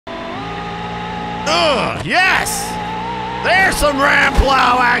Ugh, yes! There's some ram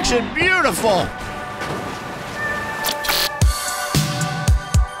plow action. Beautiful.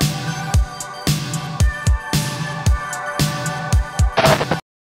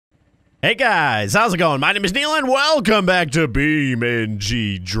 Hey guys, how's it going? My name is Neil and welcome back to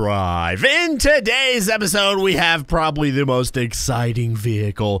BeamNG Drive. In today's episode, we have probably the most exciting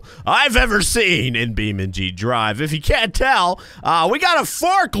vehicle I've ever seen in BeamNG Drive. If you can't tell, we got a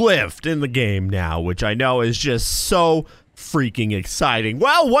forklift in the game now, which I know is just so freaking exciting.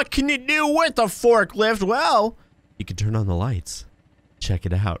 Well, what can you do with a forklift? Well, you can turn on the lights. Check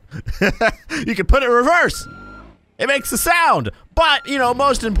it out. You can put it in reverse. It makes a sound, but, you know,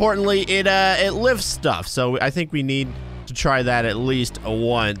 most importantly, it lifts stuff. So I think we need to try that at least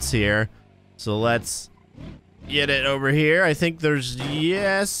once here. So let's get it over here. I think there's,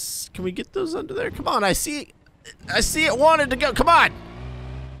 yes. Can we get those under there? Come on, I see it wanted to go. Come on.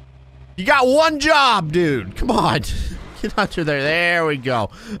 You got one job, dude. Come on. Get under there. There we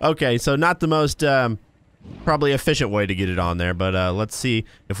go. Okay, so not the most probably efficient way to get it on there, but let's see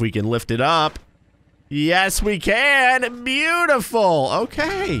if we can lift it up. Yes, we can. Beautiful.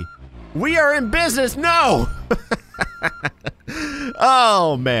 Okay. We are in business. No.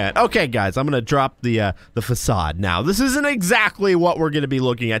 Oh, man. Okay, guys, I'm going to drop the facade now. This isn't exactly what we're going to be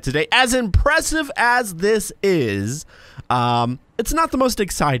looking at today. As impressive as this is, it's not the most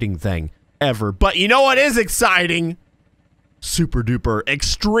exciting thing ever. But you know what is exciting? Super duper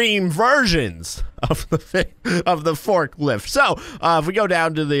extreme versions of the forklift. So if we go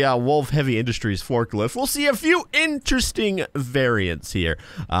down to the Wolf Heavy Industries forklift, we'll see a few interesting variants here.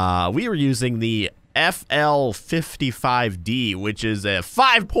 We were using the FL55D, which is a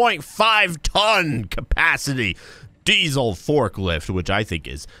 5.5 ton capacity diesel forklift, which I think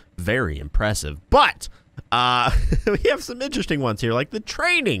is very impressive. But we have some interesting ones here, like the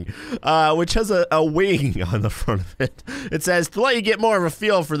training, which has a wing on the front of it. It says, to let you get more of a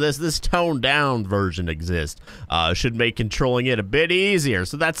feel for this toned down version exists. Should make controlling it a bit easier.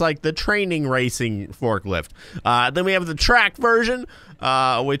 So that's like the training racing forklift. Then we have the track version,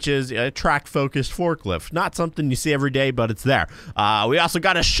 which is a track focused forklift. Not something you see every day, but it's there. We also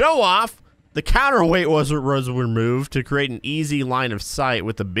got a show off. The counterweight was removed to create an easy line of sight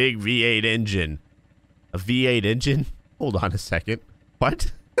with a big V8 engine. A V8 engine? Hold on a second.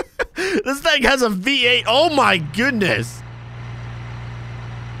 What? This thing has a V8. Oh my goodness.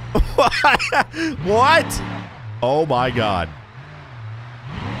 What? Oh my god.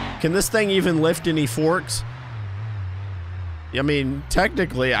 Can this thing even lift any forks? I mean,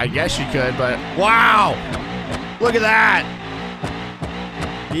 technically, I guess you could, but wow. Look at that.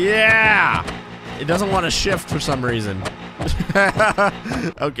 Yeah. It doesn't want to shift for some reason.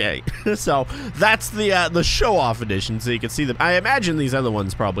 Okay, so that's the show-off edition, so you can see them. I imagine these other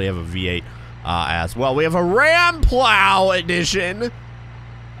ones probably have a V8 as well. We have a ram plow edition.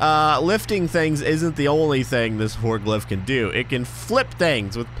 Lifting things isn't the only thing this forklift can do. It can flip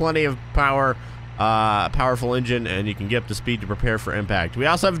things with plenty of power, powerful engine, and you can get up to speed to prepare for impact. We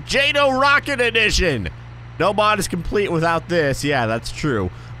also have JADO rocket edition. No mod is complete without this. Yeah, that's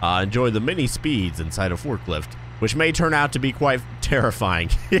true. Enjoy the many speeds inside a forklift, which may turn out to be quite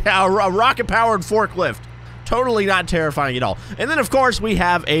terrifying. Yeah, a rocket-powered forklift. Totally not terrifying at all. And then, of course, we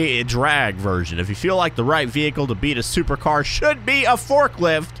have a drag version. If you feel like the right vehicle to beat a supercar should be a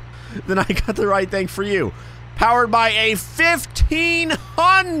forklift, then I got the right thing for you. Powered by a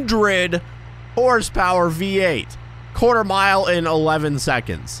 1,500 horsepower V8. Quarter mile in 11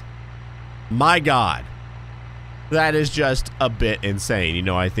 seconds. My God. That is just a bit insane. You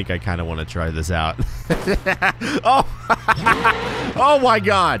know, I think I kind of want to try this out. Oh, oh my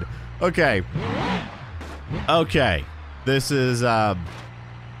God. Okay. Okay. This is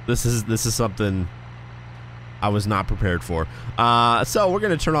something I was not prepared for. So we're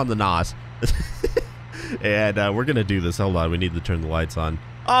gonna turn on the NOS, and we're gonna do this. Hold on, we need to turn the lights on.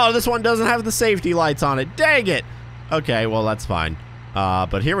 Oh, this one doesn't have the safety lights on it. Dang it. Okay, well that's fine.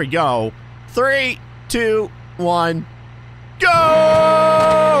 But here we go. 3, 2, 1, go!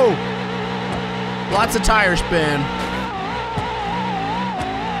 Lots of tire spin.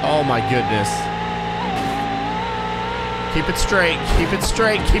 Oh my goodness. Keep it straight, keep it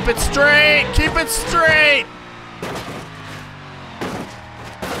straight, keep it straight, keep it straight!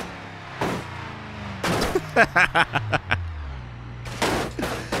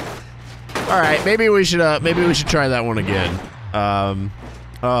 Alright, maybe we should try that one again.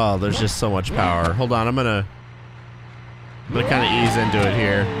 Oh, there's just so much power. Hold on, I'm gonna kind of ease into it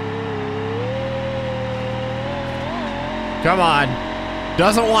here. Come on.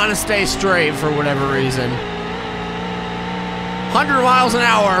 Doesn't want to stay straight for whatever reason. 100 miles an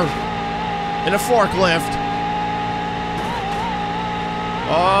hour. in a forklift.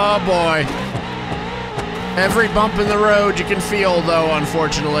 Oh boy. Every bump in the road you can feel though,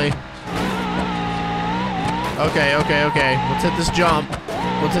 unfortunately. Okay, okay, okay. Let's hit this jump.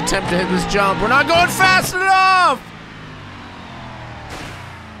 Let's attempt to hit this jump. We're not going fast enough!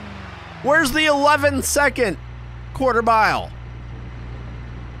 Where's the 11-second quarter mile?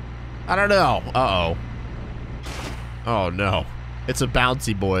 I don't know. Uh-oh. Oh no. It's a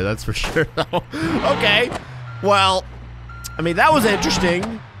bouncy boy, that's for sure though. Okay. Well, I mean, that was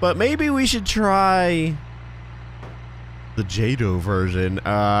interesting, but maybe we should try the Jado version.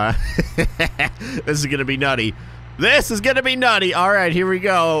 This is gonna be nutty. This is gonna be nutty. All right, here we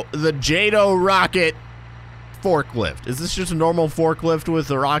go. The Jado rocket forklift. Is this just a normal forklift with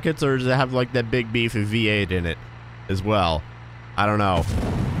the rockets, or does it have like that big beefy V8 in it as well? I don't know.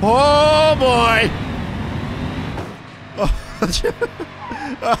 Oh boy! Oh,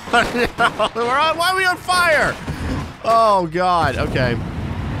 no. Why are we on fire? Oh god. Okay.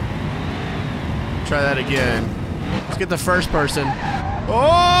 Try that again. Let's get the first person.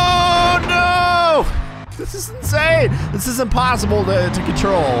 Oh no! This is insane. This is impossible to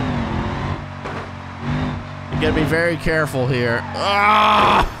control. You gotta be very careful here.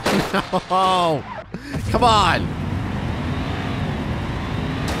 Ah! No! Come on!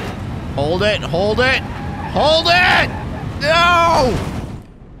 Hold it! Hold it! Hold it! No!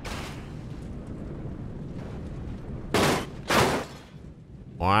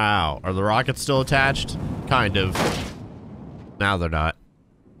 Wow, are the rockets still attached? Kind of. Now they're not.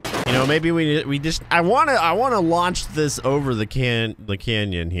 You know, maybe we just I wanna launch this over the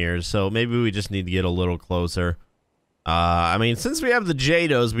canyon here, so maybe we just need to get a little closer. I mean, since we have the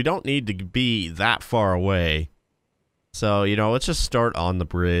Jados, we don't need to be that far away. So, you know, let's just start on the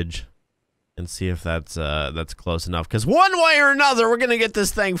bridge and see if that's close enough. Because one way or another, we're gonna get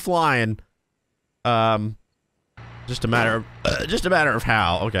this thing flying. Just a matter of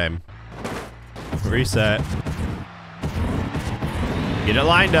how. Okay. Reset. Get it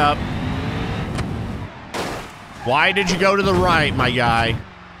lined up. Why did you go to the right, my guy?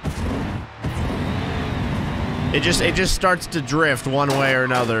 It just starts to drift one way or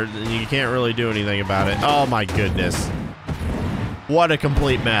another, and you can't really do anything about it. Oh my goodness. What a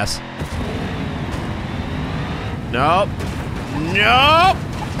complete mess. Nope. Nope.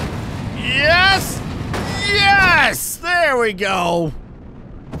 Yes! Yes! There we go.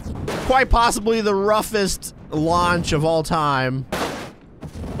 Quite possibly the roughest launch of all time.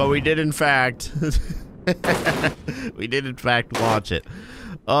 But we did in fact we did in fact launch it.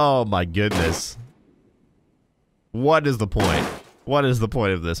 Oh my goodness. What is the point? What is the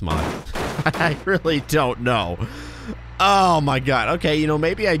point of this mod? I really don't know. Oh my god. Okay, you know,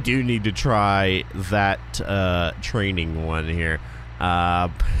 maybe I do need to try that training one here.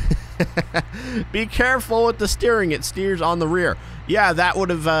 Be careful with the steering. It steers on the rear. Yeah, that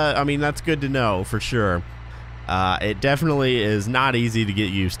would have, I mean, that's good to know for sure. It definitely is not easy to get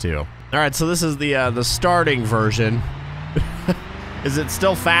used to. All right, so this is the starting version. Is it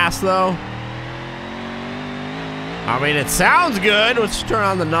still fast though? I mean, it sounds good. Let's turn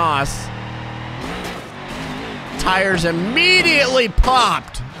on the NOS. Tires immediately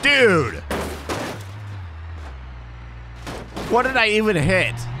popped. Dude. What did I even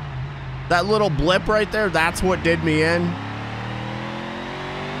hit? That little blip right there, that's what did me in?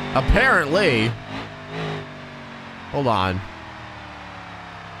 Apparently. Hold on.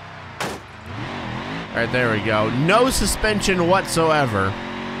 All right, there we go. No suspension whatsoever.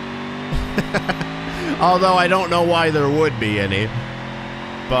 Although I don't know why there would be any.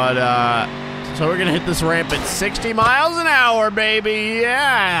 But, so we're gonna hit this ramp at 60 miles an hour, baby.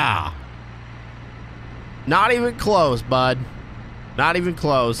 Yeah. Not even close, bud. Not even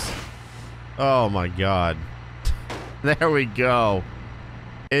close. Oh my god. There we go.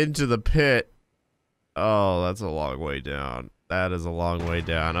 Into the pit. Oh, that's a long way down. That is a long way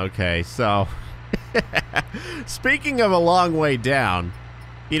down. Okay, so speaking of a long way down,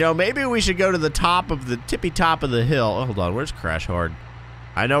 you know, maybe we should go to the top of the tippy top of the hill. Oh, hold on, where's Crash Hard?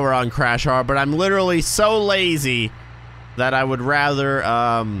 I know we're on Crash Hard, but I'm literally so lazy that I would rather,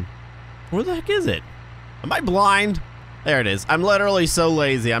 where the heck is it? Am I blind? There it is. I'm literally so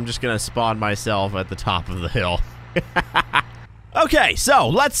lazy, I'm just gonna spawn myself at the top of the hill. Okay, so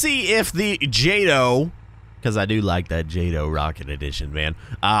let's see if the Jado, because I do like that Jado Rocket Edition, man.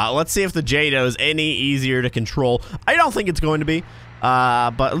 Let's see if the Jado is any easier to control. I don't think it's going to be,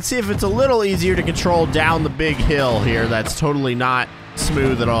 but let's see if it's a little easier to control down the big hill here that's totally not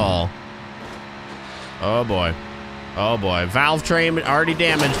smooth at all. Oh boy. Oh boy. Valve train already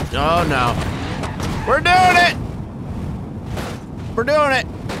damaged. Oh no. We're doing it! We're doing it!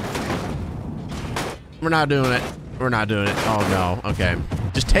 We're not doing it. We're not doing it. Oh, no. Okay.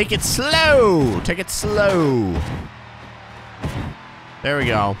 Just take it slow. Take it slow. There we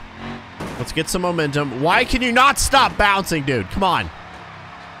go. Let's get some momentum. Why can you not stop bouncing, dude? Come on.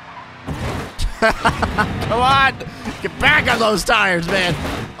 Come on. Get back on those tires, man.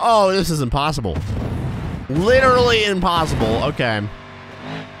 Oh, this is impossible. Literally impossible. Okay.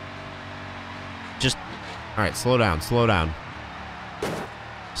 Just, all right, slow down, slow down.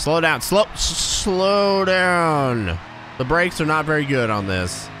 Slow down, slow down. The brakes are not very good on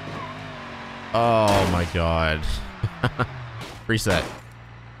this. Oh my God. Reset.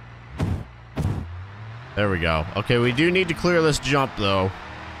 There we go. Okay, we do need to clear this jump though.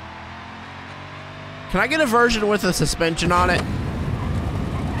 Can I get a version with a suspension on it?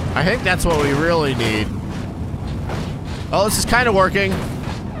 I think that's what we really need. Oh, this is kind of working.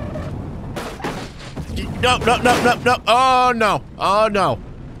 No, no, no, no, no. Oh, no. Oh, no.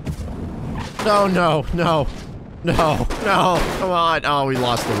 No, no, no. No, no. Come on. Oh, we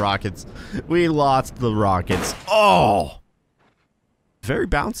lost the rockets. We lost the rockets. Oh. Very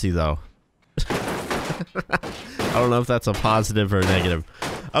bouncy, though. I don't know if that's a positive or a negative.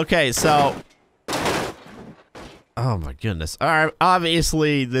 Okay, so... Oh my goodness. All right,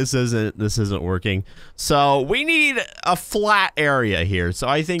 obviously this isn't working. So we need a flat area here. So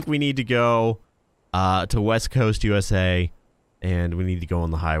I think we need to go to West Coast USA and we need to go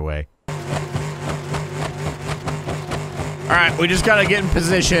on the highway. All right, we just gotta get in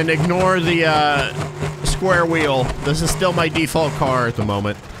position. Ignore the square wheel. This is still my default car at the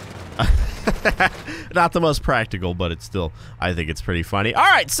moment. Not the most practical, but it's still, I think it's pretty funny. All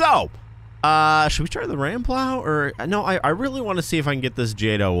right, so should we try the ram plow? Or no, I really want to see if I can get this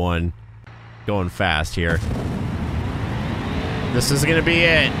Jado one going fast here. This is gonna be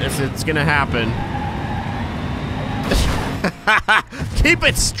it, if it's gonna happen. Keep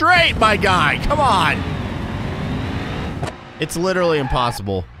it straight, my guy, come on. It's literally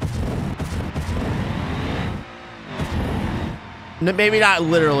impossible. Maybe not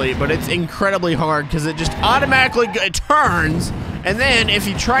literally, but it's incredibly hard because it just automatically it turns. And then if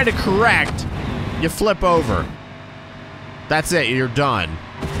you try to correct, you flip over. That's it, you're done.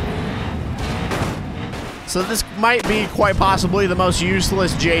 So this might be quite possibly the most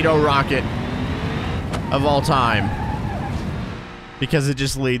useless Jado rocket of all time. Because it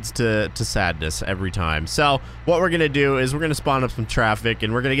just leads to sadness every time. So what we're gonna do is we're gonna spawn up some traffic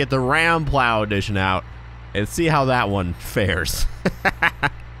and we're gonna get the Ram Plow edition out and see how that one fares.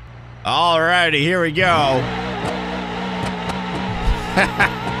 Alrighty, here we go.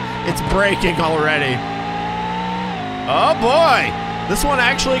 It's braking already. Oh boy! This one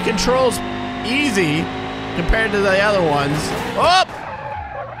actually controls easy compared to the other ones. Oh!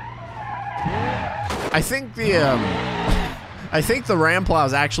 I think the Ram Plow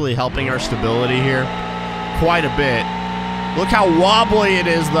is actually helping our stability here quite a bit. Look how wobbly it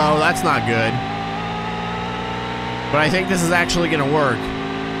is though, that's not good. But I think this is actually gonna work.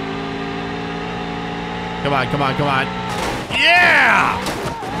 Come on, come on, come on. Yeah!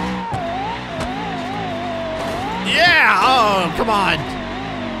 Yeah! Oh, come on.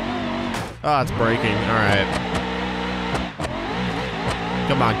 Oh, it's braking. All right.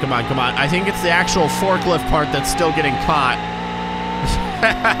 Come on, come on, come on. I think it's the actual forklift part that's still getting caught.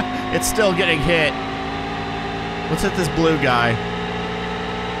 It's still getting hit. Let's hit this blue guy.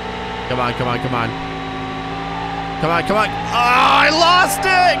 Come on, come on, come on. Come on, come on. Oh, I lost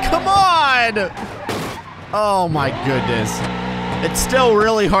it! Come on! Oh my goodness. It's still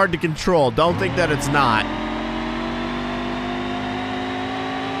really hard to control. Don't think that it's not.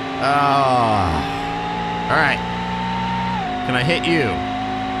 All right. Can I hit you?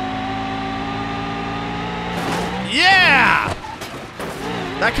 Yeah!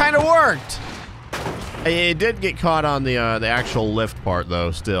 That kind of worked. It did get caught on the actual lift part though,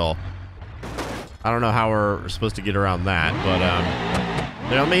 still. I don't know how we're supposed to get around that, but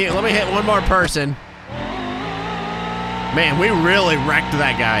let me hit one more person. Man, we really wrecked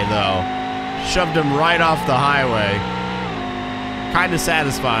that guy though. Shoved him right off the highway. Kind of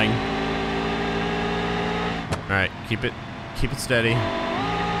satisfying. All right, keep it steady.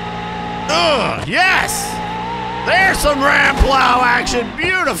 Ugh, yes! There's some Ram Plow action,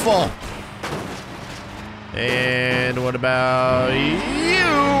 beautiful. And what about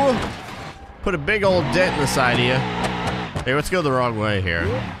you? Put a big old dent in the side of you. Hey, let's go the wrong way here.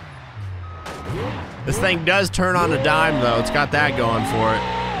 This thing does turn on a dime, though. It's got that going for it.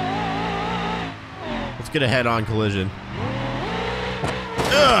 Let's get a head-on collision.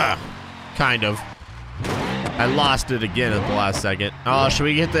 Ugh! Kind of. I lost it again at the last second. Oh, should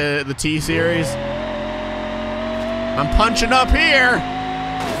we get the T-Series? I'm punching up here!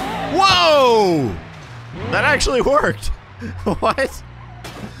 Whoa! That actually worked. What?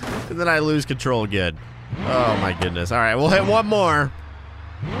 And then I lose control again. Oh my goodness. All right, we'll hit one more.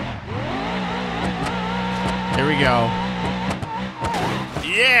 Here we go.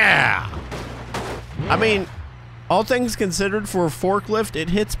 Yeah. I mean, all things considered, for a forklift, it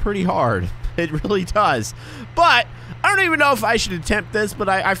hits pretty hard. It really does. But I don't even know if I should attempt this, but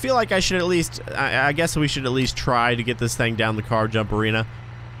I feel like I should at least, I guess we should at least try to get this thing down the car jump arena.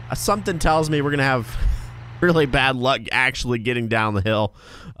 Something tells me we're going to have really bad luck actually getting down the hill,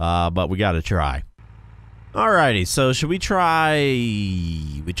 but we got to try. Alrighty, so should we try,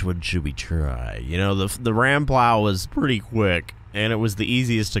 which one should we try? You know, the ram plow was pretty quick, and it was the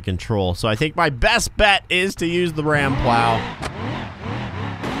easiest to control, so I think my best bet is to use the ram plow.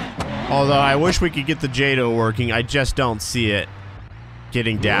 Although I wish we could get the JADO working, I just don't see it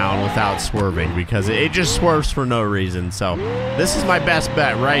getting down without swerving, because it just swerves for no reason, so this is my best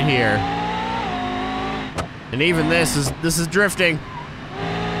bet right here. And even this is drifting.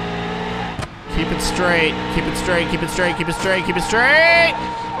 Keep it straight, keep it straight, keep it straight, keep it straight, keep it straight!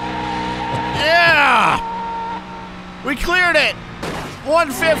 Yeah! We cleared it!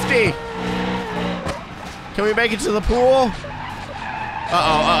 150! Can we make it to the pool?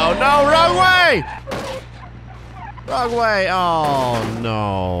 Uh-oh, no, wrong way! Wrong way, oh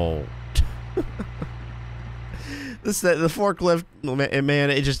no. The forklift, man,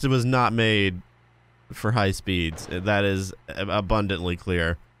 it just was not made for high speeds. That is abundantly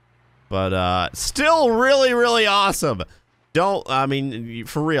clear. But still really, really awesome. I mean,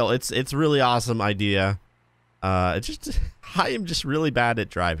 for real, it's a really awesome idea. I am just really bad at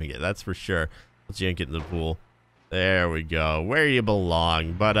driving it, that's for sure. Let's yank it in the pool. There we go, where you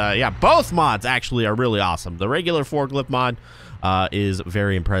belong. But yeah, both mods actually are really awesome. The regular forklift mod is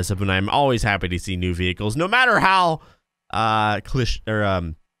very impressive, and I'm always happy to see new vehicles, no matter how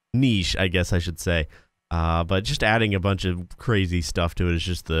niche, I guess I should say. But just adding a bunch of crazy stuff to it is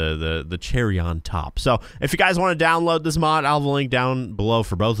just the cherry on top. So if you guys want to download this mod, I'll have a link down below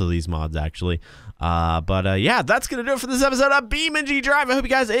for both of these mods, actually. Yeah, that's going to do it for this episode of BeamNG Drive. I hope you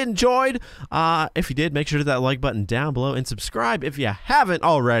guys enjoyed. If you did, make sure to hit that like button down below and subscribe if you haven't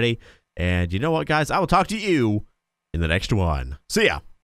already. And you know what, guys? I will talk to you in the next one. See ya.